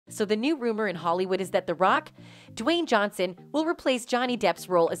So the new rumor in Hollywood is that The Rock, Dwayne Johnson, will replace Johnny Depp's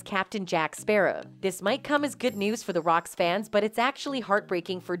role as Captain Jack Sparrow. This might come as good news for The Rock's fans, but it's actually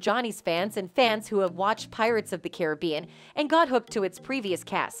heartbreaking for Johnny's fans and fans who have watched Pirates of the Caribbean and got hooked to its previous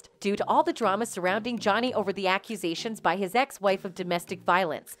cast, due to all the drama surrounding Johnny over the accusations by his ex-wife of domestic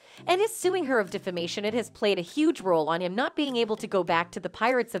violence. And his suing her of defamation, it has played a huge role on him not being able to go back to the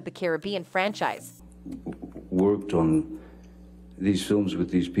Pirates of the Caribbean franchise. Worked on these films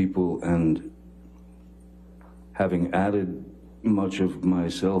with these people, and having added much of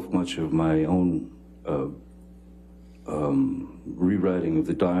myself, much of my own rewriting of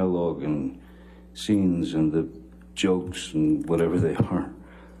the dialogue and scenes and the jokes and whatever they are,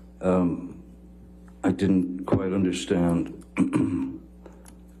 I didn't quite understand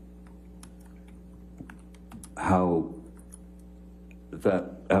how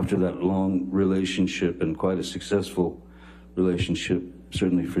that after that long relationship and quite a successful relationship,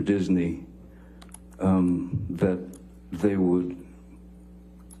 certainly for Disney, that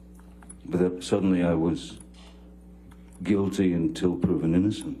suddenly I was guilty until proven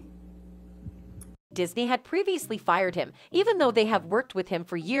innocent. Disney had previously fired him, even though they have worked with him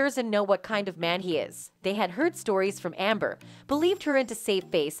for years and know what kind of man he is. They had heard stories from Amber, believed her to save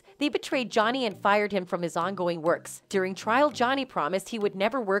face. They betrayed Johnny and fired him from his ongoing works. During trial, Johnny promised he would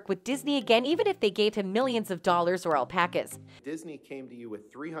never work with Disney again, even if they gave him millions of dollars or alpacas. Disney came to you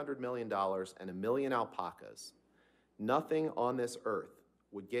with $300 million and a million alpacas. Nothing on this earth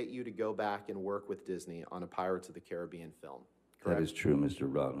would get you to go back and work with Disney on a Pirates of the Caribbean film. Correct? That is true, Mr.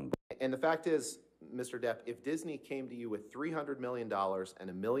 Rodman. And the fact is, Mr. Depp, if Disney came to you with $300 million and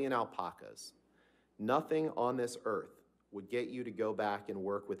a million alpacas, nothing on this earth would get you to go back and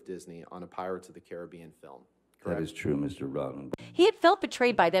work with Disney on a Pirates of the Caribbean film. Correct? That is true, Mr. Rodman. He had felt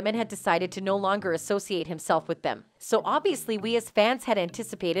betrayed by them and had decided to no longer associate himself with them. So obviously we as fans had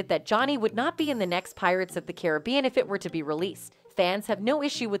anticipated that Johnny would not be in the next Pirates of the Caribbean if it were to be released. Fans have no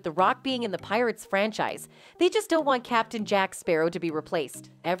issue with The Rock being in the Pirates franchise. They just don't want Captain Jack Sparrow to be replaced.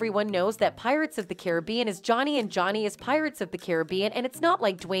 Everyone knows that Pirates of the Caribbean is Johnny and Johnny is Pirates of the Caribbean, and it's not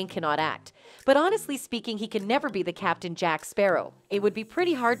like Dwayne cannot act. But honestly speaking, he can never be the Captain Jack Sparrow. It would be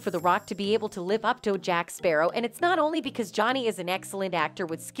pretty hard for The Rock to be able to live up to Jack Sparrow, and it's not only because Johnny is an excellent actor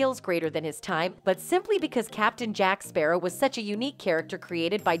with skills greater than his time, but simply because Captain Jack Sparrow was such a unique character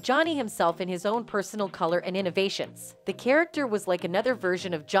created by Johnny himself in his own personal color and innovations. The character was like another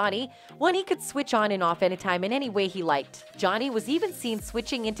version of Johnny, one he could switch on and off anytime in any way he liked. Johnny was even seen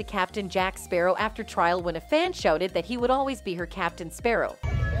switching into Captain Jack Sparrow after trial when a fan shouted that he would always be her Captain Sparrow.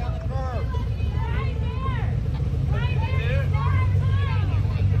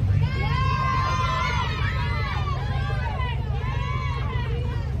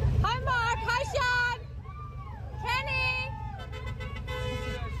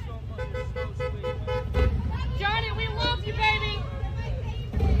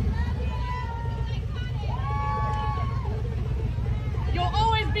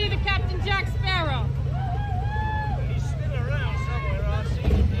 Be the Captain Jack Sparrow. He's still around somewhere. I see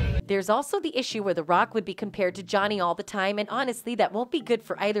him. There's also the issue where The Rock would be compared to Johnny all the time, and honestly, that won't be good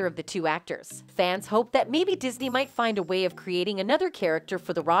for either of the two actors. Fans hope that maybe Disney might find a way of creating another character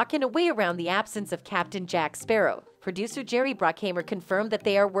for The Rock in a way around the absence of Captain Jack Sparrow. Producer Jerry Bruckheimer confirmed that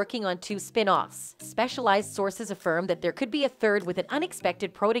they are working on 2 spin-offs. Specialized sources affirm that there could be a third with an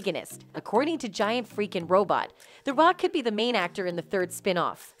unexpected protagonist. According to Giant Freakin' Robot, The Rock could be the main actor in the 3rd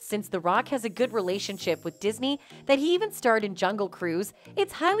spin-off. Since The Rock has a good relationship with Disney, that he even starred in Jungle Cruise,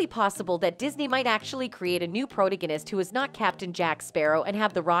 it's highly possible that Disney might actually create a new protagonist who is not Captain Jack Sparrow and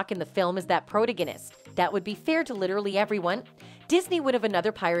have The Rock in the film as that protagonist. That would be fair to literally everyone. Disney would have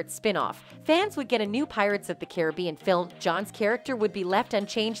another Pirates spin-off. Fans would get a new Pirates of the Caribbean film. John's character would be left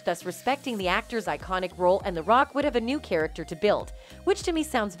unchanged, thus respecting the actor's iconic role, and The Rock would have a new character to build, which to me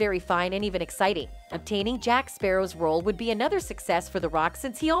sounds very fine and even exciting. Obtaining Jack Sparrow's role would be another success for The Rock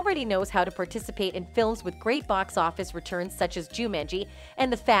since he already knows how to participate in films with great box office returns such as Jumanji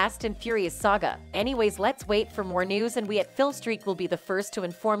and the Fast and Furious saga. Anyways, let's wait for more news, and we at Film Streak will be the first to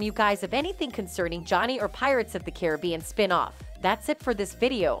inform you guys of anything concerning Johnny or Pirates of the Caribbean spin-off. That's it for this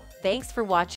video. Thanks for watching.